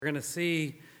We're going to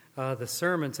see the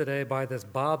sermon today by this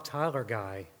Bob Tyler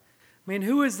guy. I mean,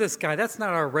 who is this guy? That's not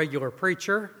our regular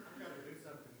preacher. I've got to do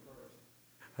something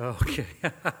first. Okay.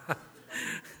 If I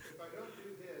don't do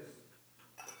this,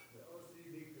 the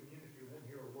OCD community won't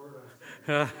hear a word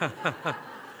I'm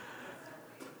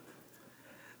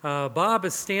saying. Bob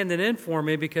is standing in for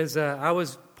me because I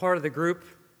was part of the group.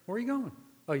 Where are you going?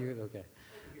 Oh, you're okay.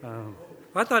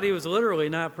 I thought he was literally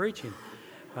not preaching.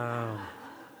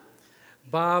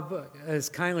 Bob is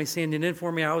kindly standing in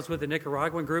for me. I was with the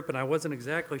Nicaraguan group, and I wasn't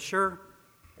exactly sure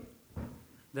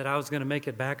that I was going to make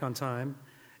it back on time.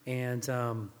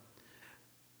 And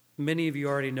many of you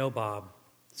already know Bob,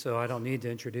 so I don't need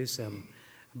to introduce him.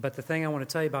 But the thing I want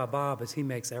to tell you about Bob is he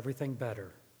makes everything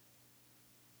better.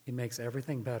 He makes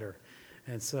everything better.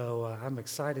 And so I'm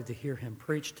excited to hear him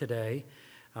preach today.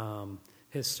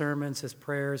 His sermons, his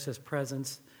prayers, his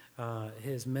presence,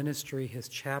 his ministry, his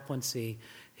chaplaincy,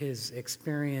 his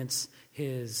experience,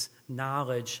 his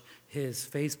knowledge, his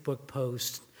Facebook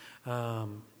posts,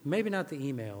 maybe not the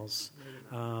emails,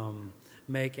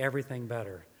 make everything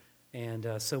better. And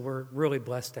so we're really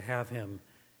blessed to have him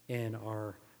in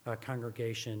our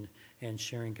congregation and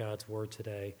sharing God's word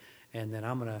today. And then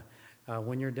I'm going to,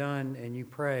 when you're done and you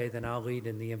pray, then I'll lead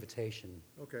in the invitation.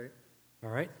 Okay.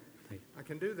 All right? I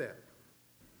can do that.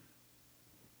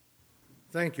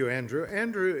 Thank you, Andrew.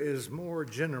 Andrew is more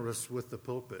generous with the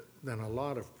pulpit than a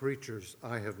lot of preachers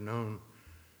I have known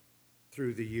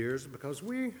through the years because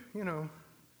we're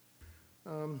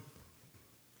kind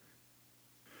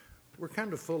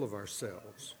of full of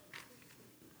ourselves.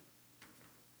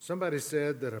 Somebody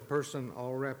said that a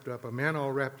man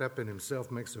all wrapped up in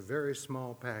himself makes a very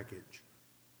small package.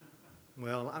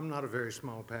 Well, I'm not a very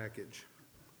small package.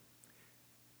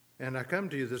 And I come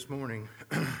to you this morning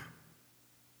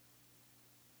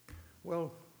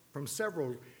from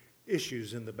several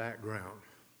issues in the background.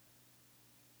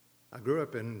 I grew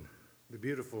up in the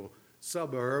beautiful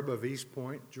suburb of East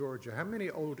Point, Georgia. How many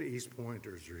old East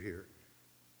Pointers are here?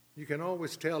 You can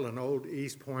always tell an old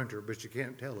East Pointer, but you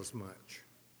can't tell us much.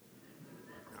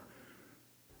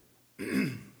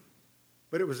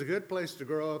 But it was a good place to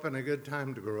grow up and a good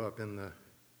time to grow up in the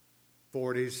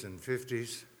 40s and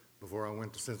 50s before I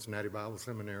went to Cincinnati Bible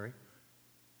Seminary.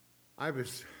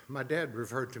 My dad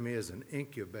referred to me as an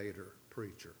incubator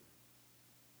preacher.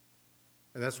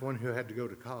 And that's one who had to go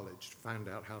to college to find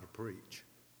out how to preach.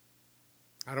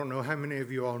 I don't know how many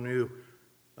of you all knew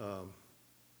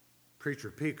Preacher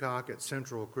Peacock at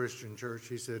Central Christian Church.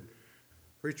 He said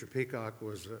Preacher Peacock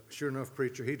was a sure enough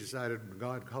preacher. He decided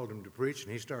God called him to preach,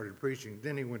 and he started preaching.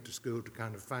 Then he went to school to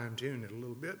kind of fine-tune it a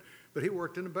little bit, but he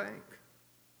worked in a bank.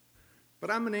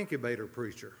 But I'm an incubator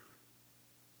preacher.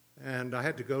 And I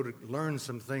had to go to learn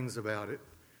some things about it.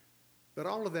 But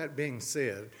all of that being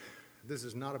said, this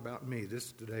is not about me.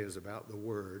 This today is about the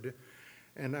Word.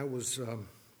 And I was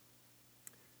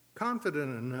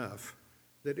confident enough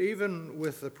that even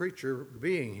with the preacher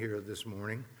being here this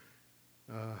morning,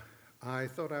 I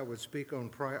thought I would speak on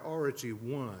priority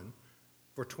 1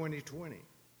 for 2020.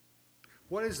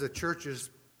 What is the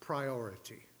church's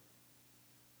priority?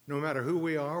 No matter who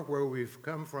we are, where we've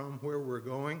come from, where we're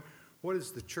going, what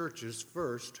is the church's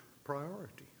first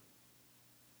priority?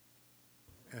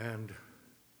 And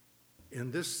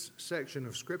in this section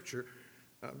of Scripture,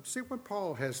 see what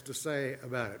Paul has to say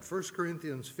about it. 1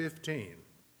 Corinthians 15.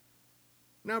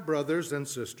 Now, brothers and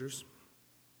sisters,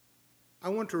 I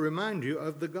want to remind you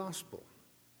of the gospel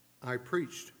I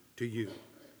preached to you,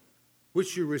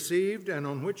 which you received and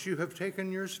on which you have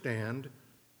taken your stand.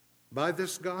 By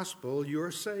this gospel you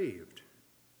are saved,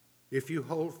 if you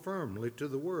hold firmly to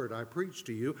the word I preached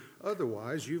to you,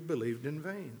 otherwise you've believed in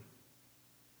vain.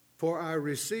 For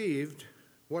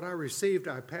what I received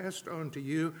I passed on to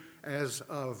you as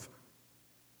of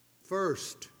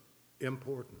first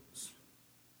importance.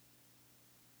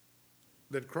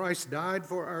 That Christ died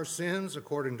for our sins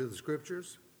according to the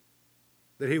Scriptures,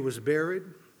 that he was buried,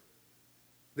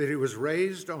 that he was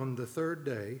raised on the third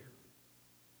day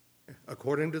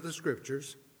according to the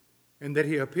Scriptures, and that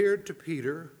he appeared to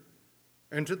Peter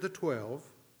and to the 12,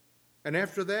 and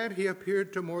after that he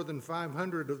appeared to more than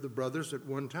 500 of the brothers at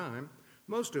one time,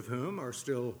 most of whom are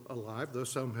still alive, though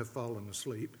some have fallen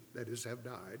asleep, that is, have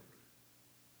died.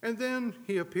 And then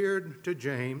he appeared to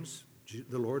James,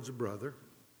 the Lord's brother,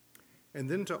 and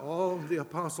then to all the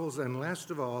apostles, and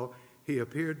last of all, he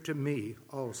appeared to me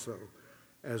also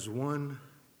as one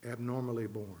abnormally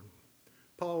born.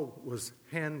 Paul was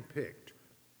handpicked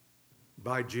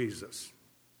by Jesus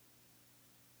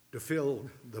to fill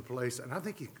the place, and I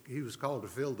think he was called to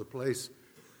fill the place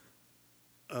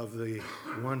of the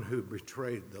one who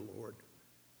betrayed the Lord.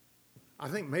 I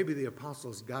think maybe the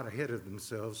apostles got ahead of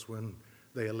themselves when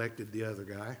they elected the other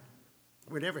guy.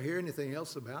 We never hear anything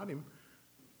else about him.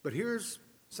 But here's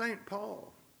St.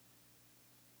 Paul.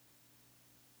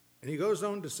 And he goes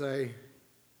on to say,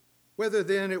 whether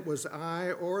then it was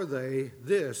I or they,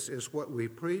 this is what we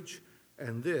preach,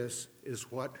 and this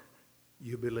is what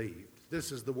you believed.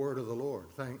 This is the word of the Lord.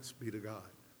 Thanks be to God.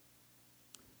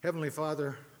 Heavenly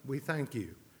Father, we thank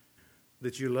you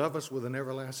that you love us with an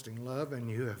everlasting love, and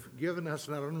you have given us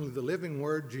not only the living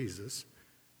word, Jesus,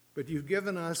 but you've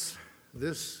given us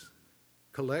this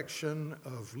collection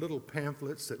of little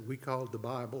pamphlets that we called the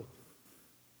Bible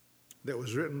that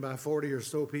was written by 40 or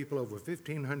so people over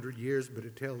 1,500 years, but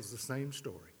it tells the same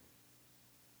story.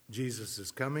 Jesus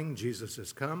is coming, Jesus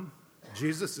has come,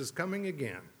 Jesus is coming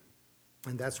again,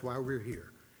 and that's why we're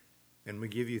here. And we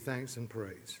give you thanks and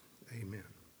praise. Amen.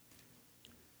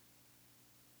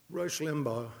 Rush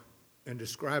Limbaugh, in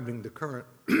describing the current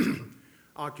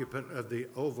occupant of the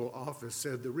Oval Office,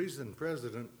 said the reason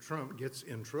President Trump gets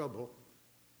in trouble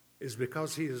is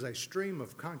because he is a stream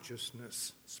of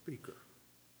consciousness speaker.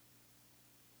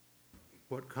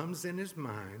 What comes in his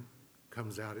mind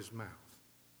comes out his mouth.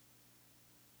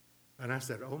 And I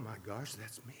said, oh my gosh,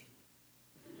 that's me.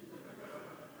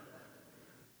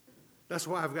 That's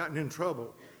why I've gotten in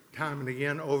trouble time and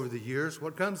again over the years.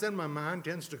 What comes in my mind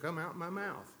tends to come out my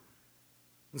mouth.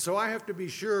 And so I have to be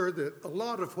sure that a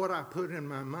lot of what I put in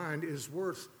my mind is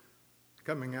worth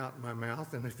coming out my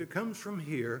mouth. And if it comes from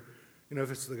here, if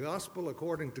it's the gospel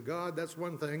according to God, that's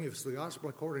one thing. If it's the gospel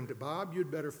according to Bob, you'd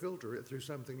better filter it through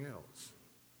something else,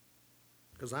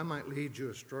 because I might lead you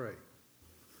astray.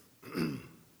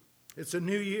 It's a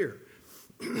new year.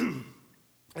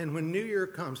 And when New Year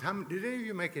comes, did any of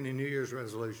you make any New Year's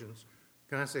resolutions?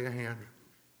 Can I see a hand?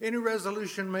 Any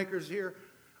resolution makers here?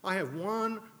 I have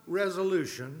one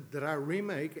resolution that I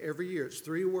remake every year. It's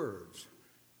 3 words.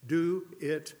 Do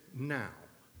it now.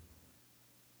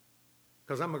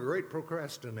 Because I'm a great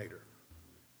procrastinator.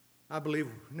 I believe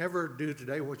never do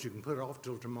today what you can put off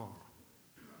till tomorrow.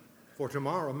 For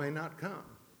tomorrow may not come,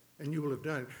 and you will have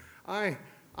done it.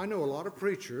 I know a lot of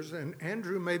preachers, and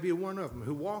Andrew may be one of them,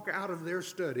 who walk out of their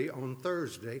study on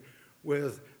Thursday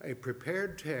with a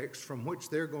prepared text from which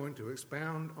they're going to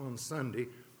expound on Sunday.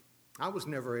 I was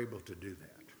never able to do that.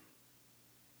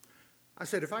 I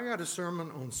said, if I got a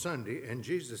sermon on Sunday and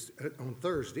on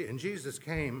Thursday, and Jesus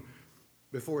came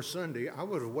before Sunday, I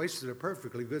would have wasted a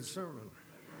perfectly good sermon.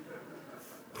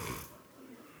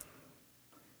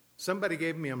 Somebody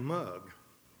gave me a mug.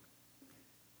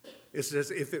 It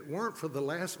says, if it weren't for the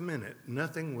last minute,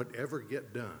 nothing would ever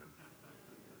get done.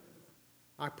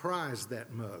 I prize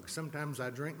that mug. Sometimes I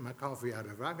drink my coffee out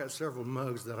of it. I got several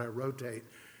mugs that I rotate,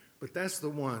 but that's the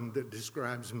one that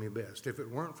describes me best. If it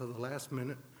weren't for the last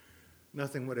minute,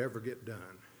 nothing would ever get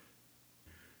done.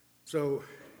 So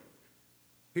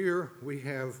here we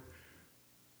have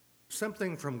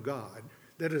something from God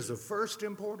that is of first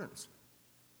importance.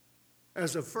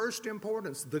 As of first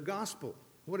importance, the gospel.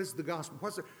 What is the gospel?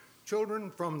 What's it? Children,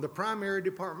 from the primary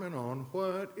department on,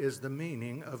 what is the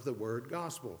meaning of the word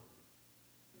gospel?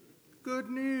 Good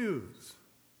news.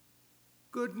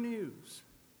 Good news.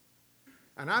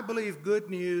 And I believe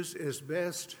good news is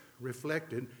best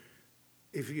reflected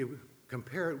if you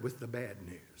compare it with the bad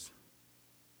news.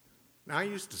 Now, I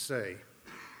used to say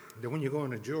that when you go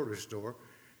in a jewelry store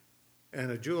and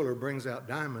a jeweler brings out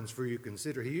diamonds for you to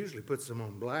consider, he usually puts them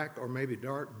on black or maybe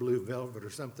dark blue velvet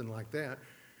or something like that.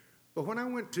 But when I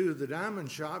went to the diamond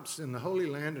shops in the Holy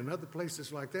Land and other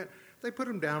places like that, they put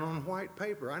them down on white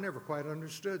paper. I never quite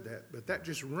understood that, but that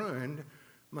just ruined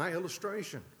my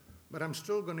illustration. But I'm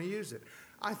still going to use it.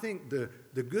 I think the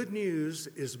good news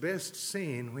is best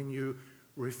seen when you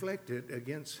reflect it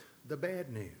against the bad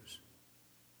news.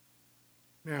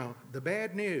 Now, the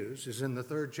bad news is in the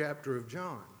 3rd chapter of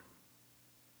John.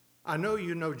 I know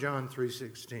you know John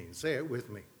 3:16. Say it with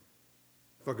me.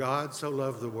 For God so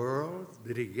loved the world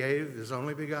that he gave his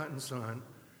only begotten Son,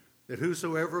 that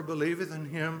whosoever believeth in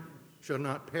him shall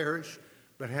not perish,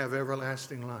 but have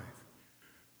everlasting life.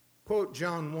 Quote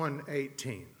John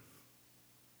 1:18.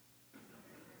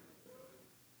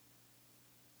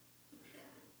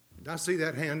 Did I see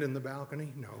that hand in the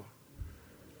balcony? No.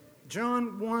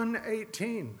 John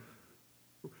 1:18.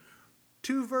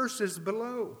 2 verses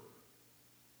below.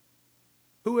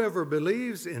 Whoever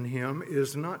believes in him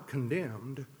is not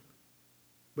condemned,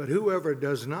 but whoever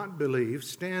does not believe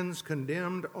stands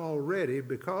condemned already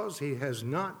because he has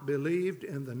not believed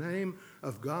in the name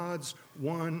of God's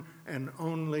one and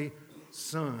only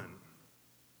Son.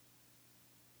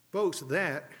 Folks,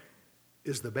 that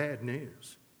is the bad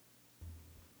news.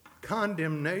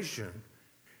 Condemnation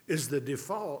is the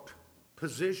default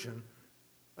position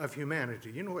of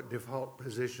humanity. You know what default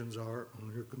positions are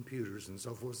on your computers and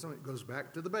so forth. So it goes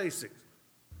back to the basics.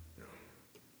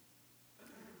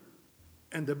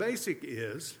 And the basic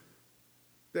is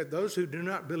that those who do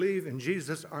not believe in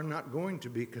Jesus are not going to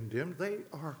be condemned. They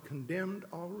are condemned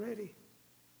already.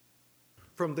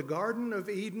 From the Garden of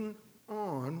Eden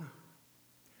on,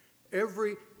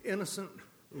 every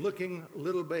innocent-looking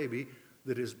little baby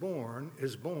that is born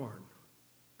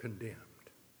condemned.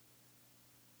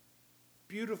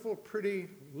 Beautiful, pretty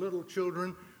little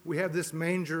children. We have this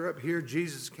manger up here.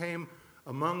 Jesus came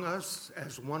among us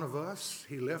as one of us.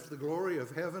 He left the glory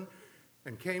of heaven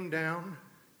and came down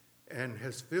and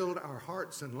has filled our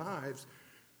hearts and lives.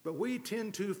 But we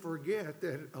tend to forget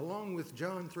that along with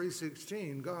John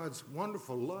 3:16, God's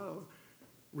wonderful love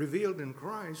revealed in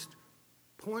Christ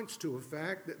points to a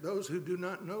fact that those who do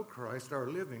not know Christ are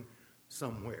living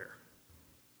somewhere.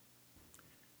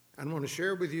 I want to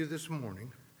share with you this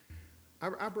morning,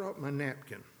 I brought my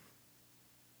napkin.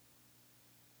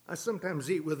 I sometimes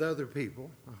eat with other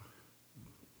people.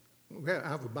 I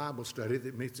have a Bible study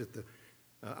that meets at the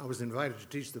I was invited to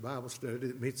teach the Bible study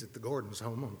that meets at the Gordon's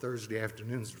home on Thursday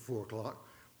afternoons at 4 o'clock.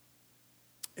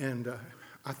 And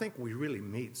I think we really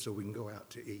meet so we can go out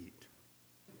to eat.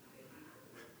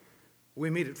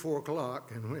 We meet at 4 o'clock,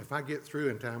 and if I get through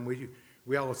in time,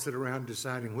 we all sit around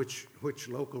deciding which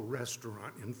local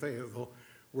restaurant in Fayetteville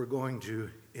we're going to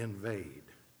invade.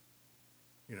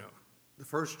 You know, the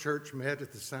First Church met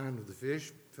at the Sign of the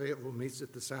Fish. Fayetteville meets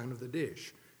at the Sign of the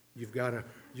Dish. You've got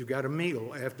a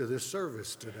meal after this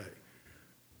service today.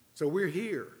 So we're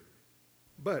here.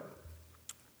 But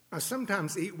I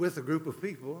sometimes eat with a group of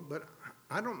people, but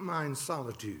I don't mind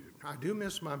solitude. I do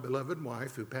miss my beloved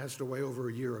wife who passed away over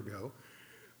a year ago,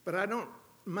 but I don't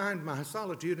mind my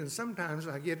solitude, and sometimes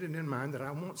I get it in mind that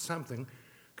I want something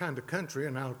kind of country,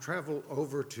 and I'll travel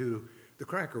over to the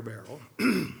Cracker Barrel,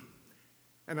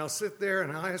 and I'll sit there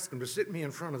and I'll ask them to sit me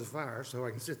in front of the fire so I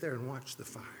can sit there and watch the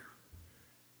fire.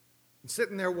 And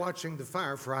sitting there watching the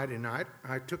fire Friday night,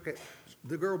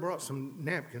 the girl brought some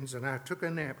napkins, and I took a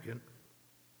napkin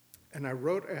and I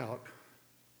wrote out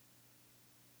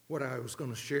what I was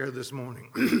going to share this morning.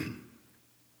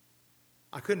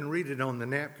 I couldn't read it on the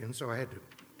napkin, so I had to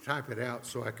type it out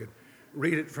so I could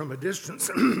read it from a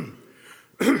distance.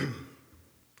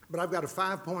 But I've got a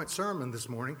 5-point sermon this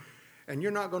morning, and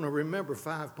you're not going to remember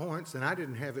 5 points, and I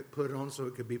didn't have it put on so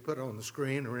it could be put on the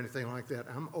screen or anything like that.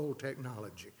 I'm old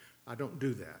technology. I don't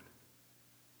do that.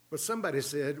 But somebody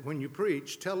said, when you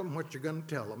preach, tell them what you're going to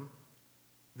tell them,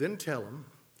 then tell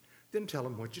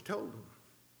them what you told them.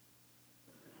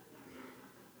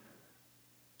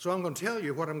 So I'm going to tell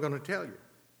you what I'm going to tell you.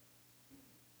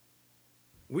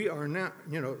 We are now,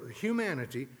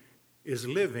 humanity is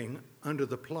living under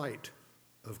the plight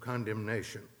of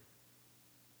condemnation.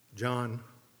 John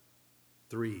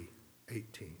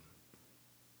 3:18.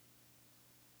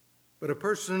 But a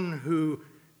person who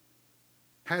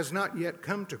has not yet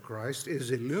come to Christ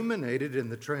is illuminated in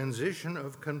the transition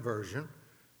of conversion,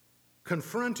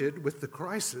 confronted with the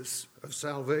crisis of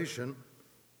salvation,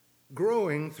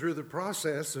 growing through the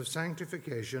process of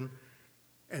sanctification,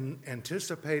 and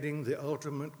anticipating the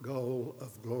ultimate goal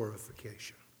of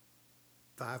glorification.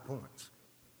 5 points.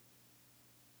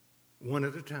 One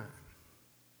at a time.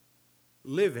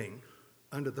 Living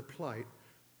under the plight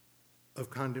of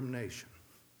condemnation.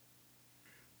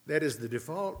 That is the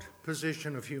default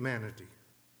position of humanity.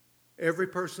 Every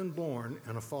person born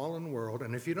in a fallen world,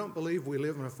 and if you don't believe we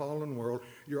live in a fallen world,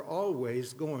 you're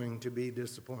always going to be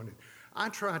disappointed. I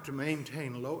try to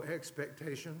maintain low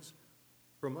expectations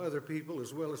from other people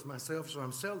as well as myself, so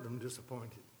I'm seldom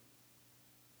disappointed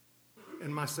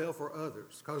in myself or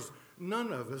others, because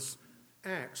none of us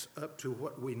acts up to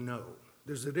what we know.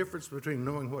 There's a difference between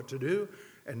knowing what to do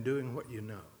and doing what you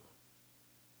know.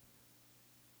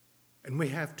 And we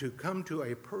have to come to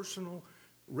a personal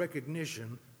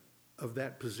recognition of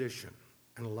that position.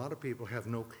 And a lot of people have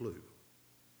no clue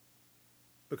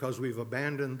because we've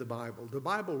abandoned the Bible. The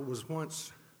Bible was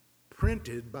once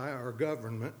printed by our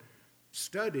government,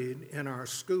 studied in our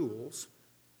schools,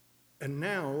 and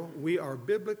now we are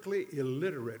biblically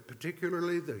illiterate,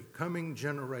 particularly the coming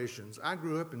generations. I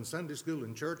grew up in Sunday school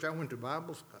and church. I went to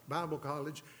Bible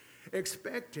college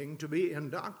expecting to be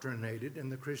indoctrinated in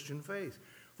the Christian faith.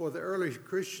 For the early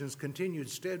Christians continued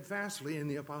steadfastly in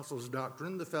the apostles'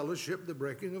 doctrine, the fellowship, the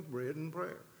breaking of bread, and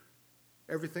prayer.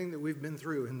 Everything that we've been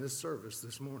through in this service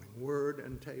this morning, word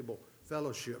and table,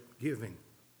 fellowship, giving,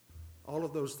 all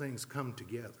of those things come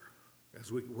together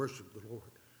as we worship the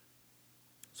Lord.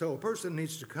 So a person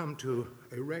needs to come to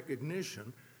a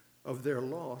recognition of their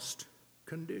lost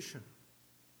condition.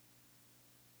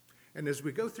 And as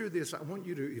we go through this, I want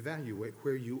you to evaluate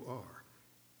where you are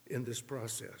in this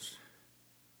process.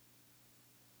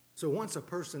 So once a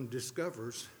person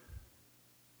discovers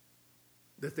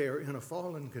that they are in a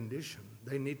fallen condition,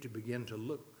 they need to begin to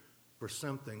look for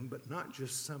something, but not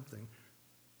just something,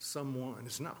 someone.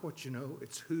 It's not what you know,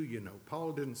 it's who you know.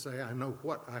 Paul didn't say, I know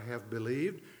what I have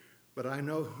believed, but I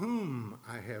know whom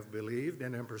I have believed,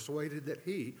 and am persuaded that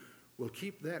he will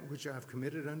keep that which I have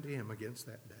committed unto him against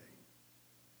that day.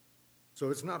 So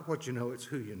it's not what you know, it's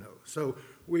who you know. So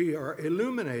we are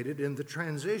illuminated in the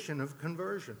transition of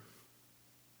conversion.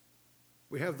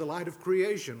 We have the light of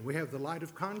creation. We have the light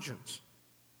of conscience.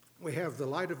 We have the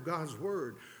light of God's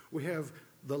word. We have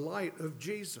the light of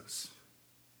Jesus.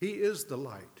 He is the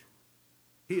light.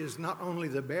 He is not only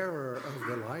the bearer of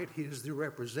the light, he is the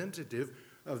representative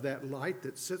of that light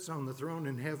that sits on the throne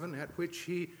in heaven, at which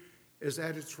he is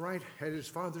at his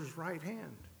Father's right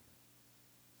hand.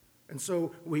 And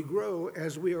so we grow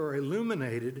as we are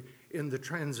illuminated in the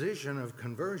transition of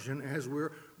conversion as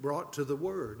we're brought to the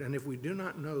Word. And if we do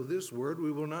not know this Word,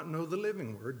 we will not know the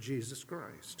living Word, Jesus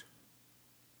Christ.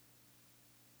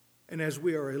 And as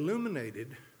we are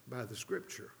illuminated by the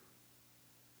Scripture,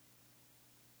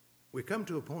 we come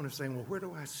to a point of saying, well, where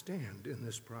do I stand in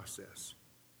this process?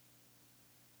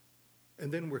 And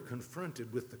then we're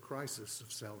confronted with the crisis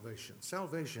of salvation.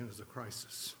 Salvation is a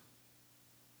crisis.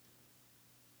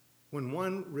 When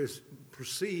one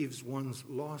perceives one's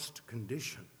lost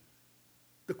condition,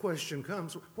 the question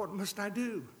comes, what must I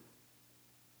do?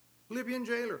 Libyan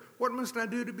jailer, what must I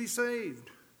do to be saved?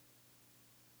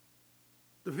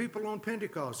 The people on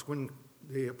Pentecost, when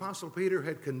the Apostle Peter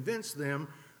had convinced them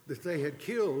that they had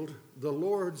killed the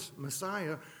Lord's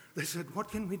Messiah, they said,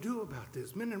 what can we do about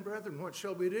this? Men and brethren, what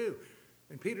shall we do?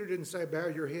 And Peter didn't say, bow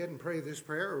your head and pray this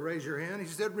prayer or raise your hand. He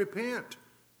said, repent.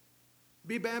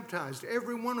 Be baptized,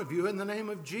 every one of you, in the name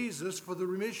of Jesus for the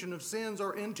remission of sins,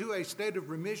 or into a state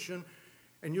of remission,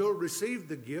 and you'll receive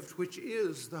the gift, which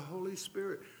is the Holy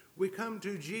Spirit. We come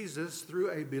to Jesus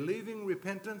through a believing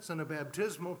repentance and a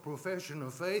baptismal profession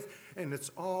of faith, and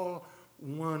it's all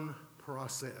one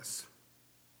process.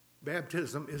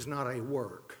 Baptism is not a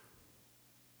work.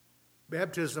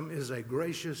 Baptism is a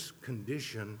gracious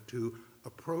condition to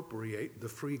appropriate the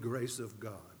free grace of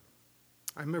God.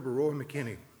 I remember Roy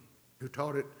McKinney, who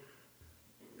taught at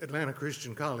Atlanta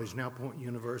Christian College, now Point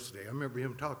University. I remember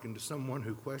him talking to someone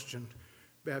who questioned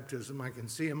baptism. I can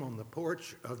see him on the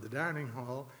porch of the dining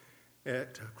hall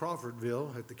at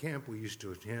Crawfordville at the camp we used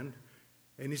to attend.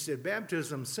 And he said,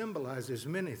 baptism symbolizes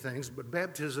many things, but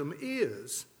baptism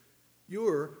is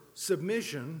your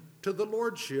submission to the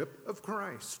lordship of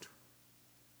Christ.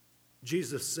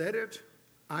 Jesus said it.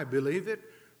 I believe it.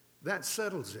 That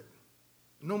settles it.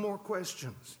 No more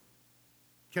questions.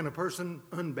 Can a person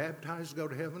unbaptized go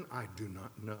to heaven? I do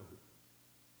not know.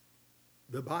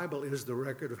 The Bible is the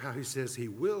record of how he says he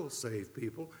will save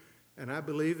people, and I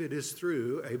believe it is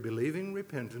through a believing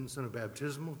repentance and a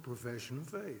baptismal profession of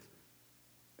faith.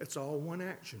 It's all one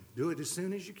action. Do it as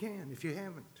soon as you can if you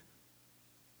haven't.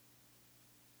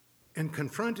 And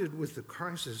confronted with the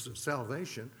crisis of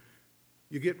salvation,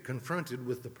 you get confronted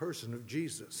with the person of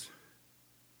Jesus.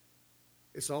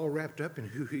 It's all wrapped up in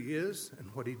who he is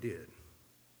and what he did.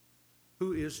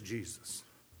 Who is Jesus?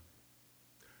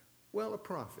 Well, a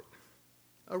prophet,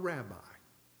 a rabbi,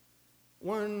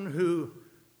 one who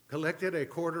collected a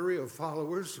coterie of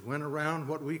followers, went around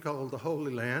what we call the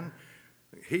Holy Land,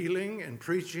 healing and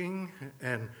preaching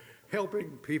and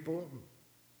helping people.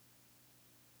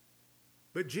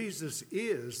 But Jesus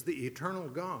is the eternal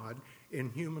God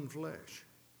in human flesh.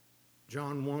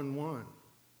 John 1:1.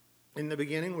 In the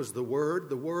beginning was the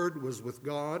Word was with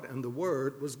God, and the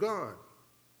Word was God.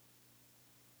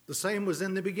 The same was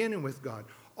in the beginning with God.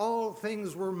 All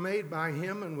things were made by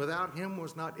him, and without him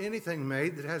was not anything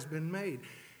made that has been made.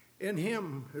 In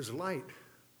him is light.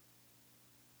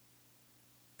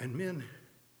 And men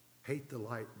hate the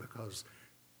light because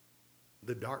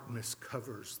the darkness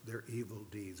covers their evil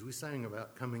deeds. We sang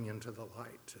about coming into the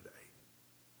light today.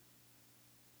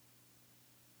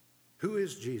 Who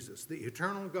is Jesus? The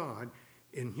eternal God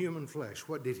in human flesh.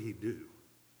 What did he do?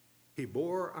 He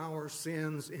bore our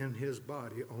sins in his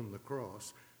body on the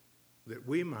cross that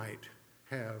we might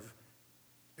have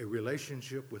a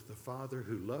relationship with the Father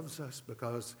who loves us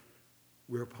because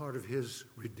we're part of his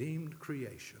redeemed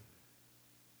creation.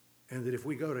 And that if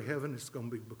we go to heaven, it's going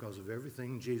to be because of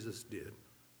everything Jesus did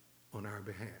on our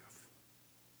behalf.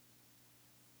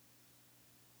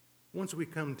 Once we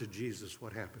come to Jesus,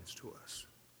 what happens to us?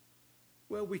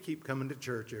 Well, we keep coming to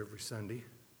church every Sunday.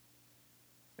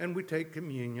 And we take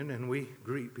communion and we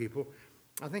greet people.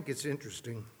 I think it's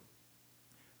interesting.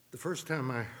 The first time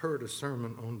I heard a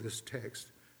sermon on this text,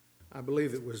 I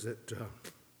believe it was at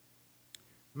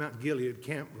Mount Gilead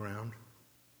Campground,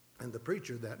 and the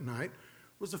preacher that night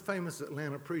was a famous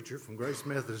Atlanta preacher from Grace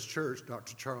Methodist Church,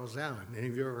 Dr. Charles Allen. Any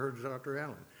of you ever heard of Dr.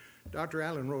 Allen? Dr.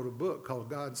 Allen wrote a book called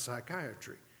God's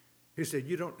Psychiatry. He said,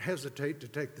 you don't hesitate to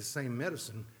take the same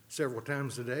medicine several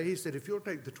times a day. He said, if you'll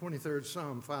take the 23rd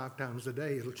Psalm 5 times a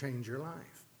day, it'll change your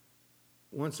life.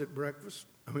 Once at breakfast,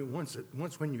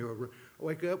 once when you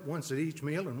wake up, once at each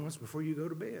meal, and once before you go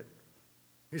to bed.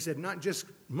 He said, not just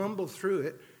mumble through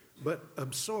it, but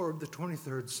absorb the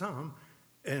 23rd Psalm,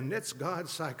 and that's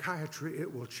God's psychiatry.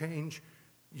 It will change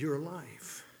your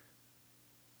life.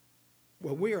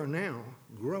 Well, we are now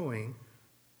growing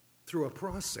through a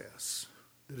process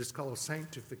that is called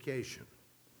sanctification.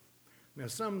 Now,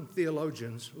 some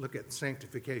theologians look at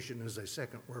sanctification as a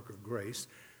second work of grace,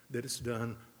 that it's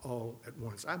done all at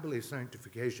once. I believe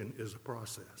sanctification is a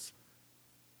process.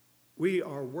 We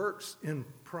are works in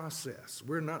process.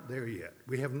 We're not there yet.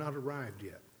 We have not arrived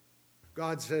yet.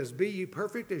 God says, be ye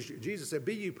perfect as Jesus said,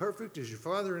 be ye perfect as your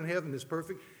Father in heaven is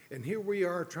perfect. And here we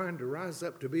are trying to rise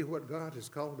up to be what God has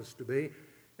called us to be.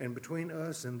 And between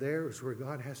us and there is where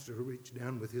God has to reach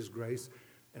down with his grace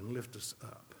and lift us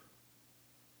up.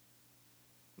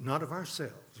 Not of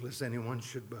ourselves, lest anyone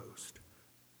should boast.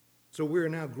 So we're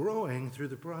now growing through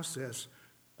the process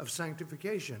of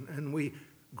sanctification, and we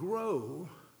grow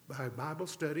by Bible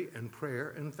study and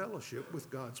prayer and fellowship with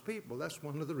God's people. That's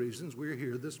one of the reasons we're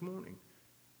here this morning,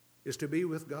 is to be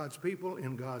with God's people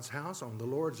in God's house on the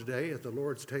Lord's day at the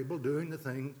Lord's table, doing the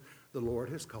thing the Lord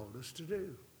has called us to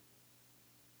do.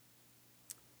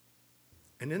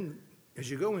 And then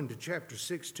as you go into chapter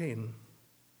 16,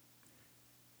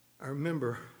 I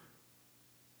remember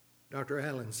Dr.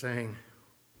 Allen saying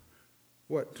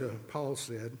what Paul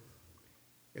said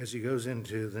as he goes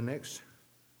into the next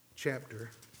chapter.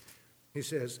 He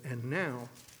says, and now,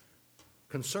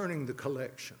 concerning the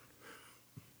collection.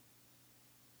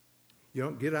 You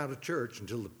don't get out of church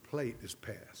until the plate is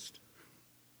passed.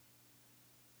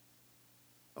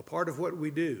 A part of what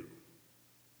we do,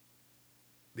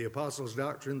 the apostles'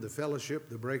 doctrine, the fellowship,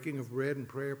 the breaking of bread and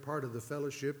prayer, part of the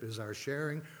fellowship is our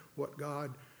sharing what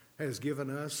God has given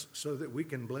us so that we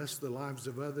can bless the lives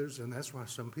of others. And that's why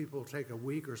some people take a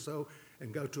week or so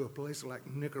and go to a place like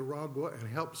Nicaragua and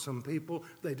help some people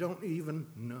they don't even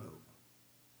know.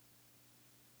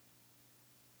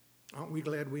 Aren't we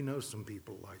glad we know some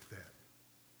people like that?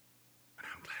 And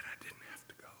I'm glad I didn't have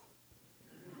to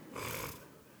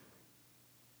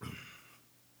go.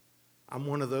 I'm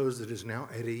one of those that is now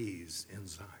at ease in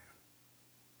Zion.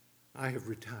 I have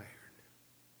retired.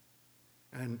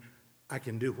 And I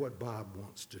can do what Bob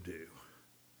wants to do.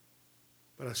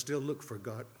 But I still look for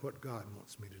God, what God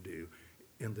wants me to do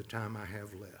in the time I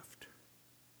have left.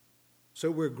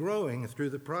 So we're growing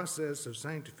through the process of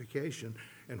sanctification.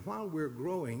 And while we're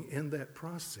growing in that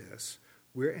process,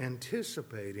 we're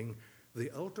anticipating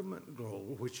the ultimate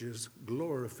goal, which is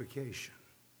glorification.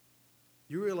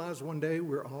 You realize one day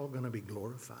we're all going to be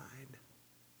glorified?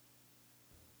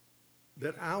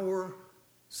 That our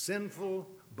sinful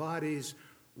bodies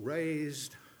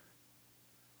raised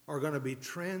are going to be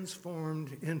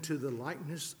transformed into the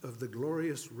likeness of the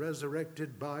glorious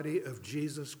resurrected body of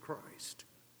Jesus Christ.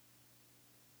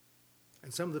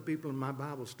 And some of the people in my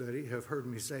Bible study have heard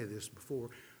me say this before.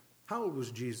 How old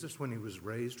was Jesus when he was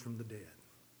raised from the dead?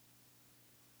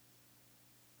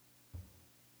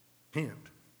 Hint.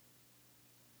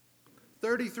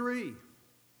 33.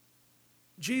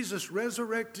 Jesus'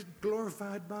 resurrected,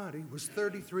 glorified body was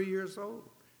 33 years old.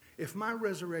 If my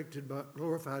resurrected,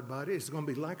 glorified body is going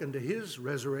to be likened to his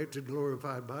resurrected,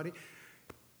 glorified body,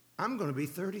 I'm going to be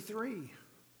 33.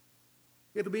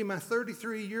 It'll be my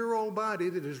 33-year-old body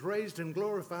that is raised and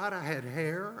glorified. I had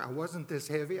hair. I wasn't this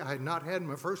heavy. I had not had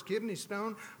my first kidney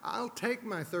stone. I'll take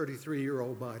my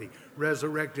 33-year-old body,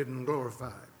 resurrected and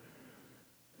glorified.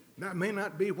 That may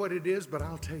not be what it is, but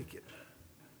I'll take it.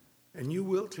 And you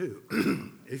will too,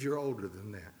 if you're older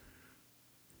than that.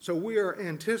 So we are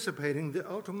anticipating the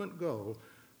ultimate goal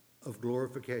of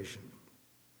glorification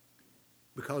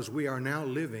because we are now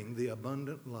living the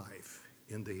abundant life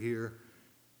in the here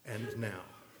and now.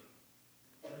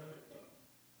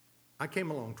 I came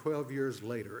along 12 years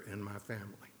later in my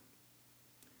family.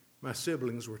 My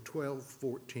siblings were 12,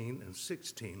 14, and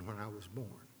 16 when I was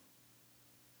born.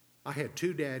 I had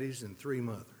 2 daddies and 3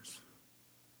 mothers.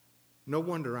 No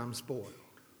wonder I'm spoiled,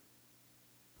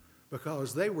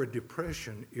 because they were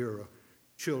Depression-era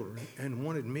children and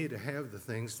wanted me to have the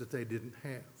things that they didn't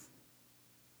have.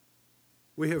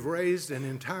 We have raised an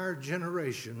entire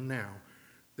generation now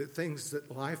that thinks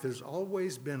that life has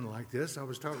always been like this. I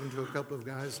was talking to a couple of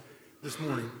guys this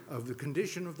morning of the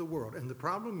condition of the world. And the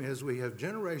problem is we have a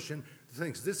generation that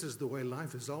thinks this is the way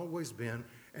life has always been,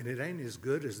 and it ain't as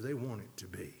good as they want it to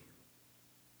be.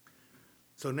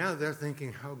 So now they're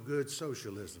thinking how good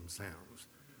socialism sounds.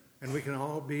 And we can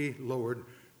all be lowered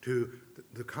to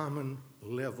the common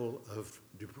level of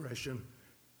depression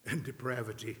and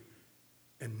depravity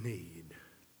and need.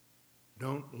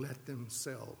 Don't let them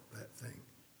sell that thing.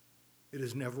 It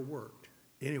has never worked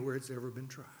anywhere it's ever been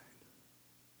tried.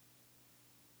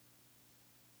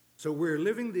 So we're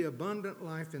living the abundant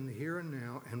life in the here and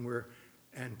now, and we're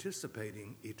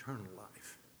anticipating eternal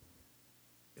life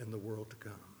in the world to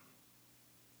come.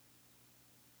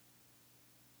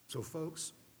 So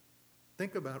folks,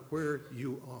 think about where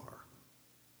you are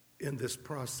in this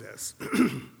process.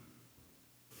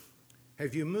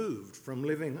 Have you moved from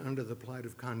living under the plight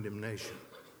of condemnation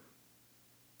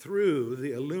through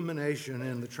the illumination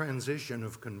and the transition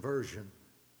of conversion,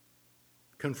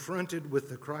 confronted with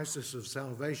the crisis of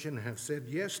salvation, have said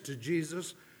yes to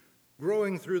Jesus,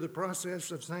 growing through the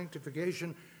process of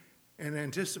sanctification and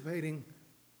anticipating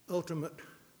ultimate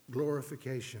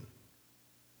glorification?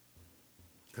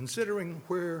 Considering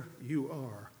where you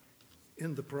are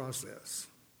in the process,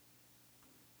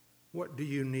 what do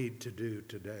you need to do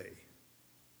today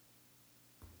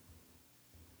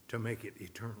to make it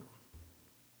eternal?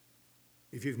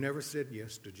 If you've never said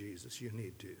yes to Jesus, you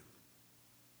need to.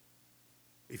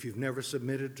 If you've never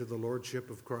submitted to the lordship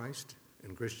of Christ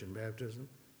in Christian baptism,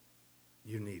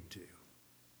 you need to.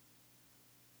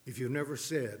 If you've never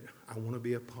said, I want to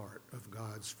be a part of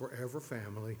God's forever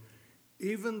family,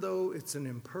 even though it's an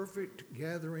imperfect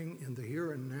gathering in the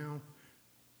here and now,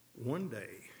 one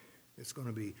day it's going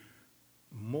to be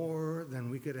more than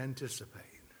we could anticipate.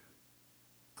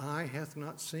 Eye hath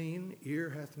not seen, ear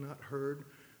hath not heard,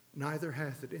 neither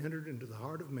hath it entered into the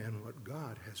heart of man what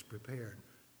God has prepared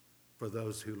for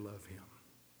those who love him.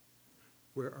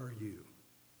 Where are you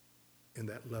in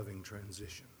that loving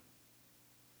transition?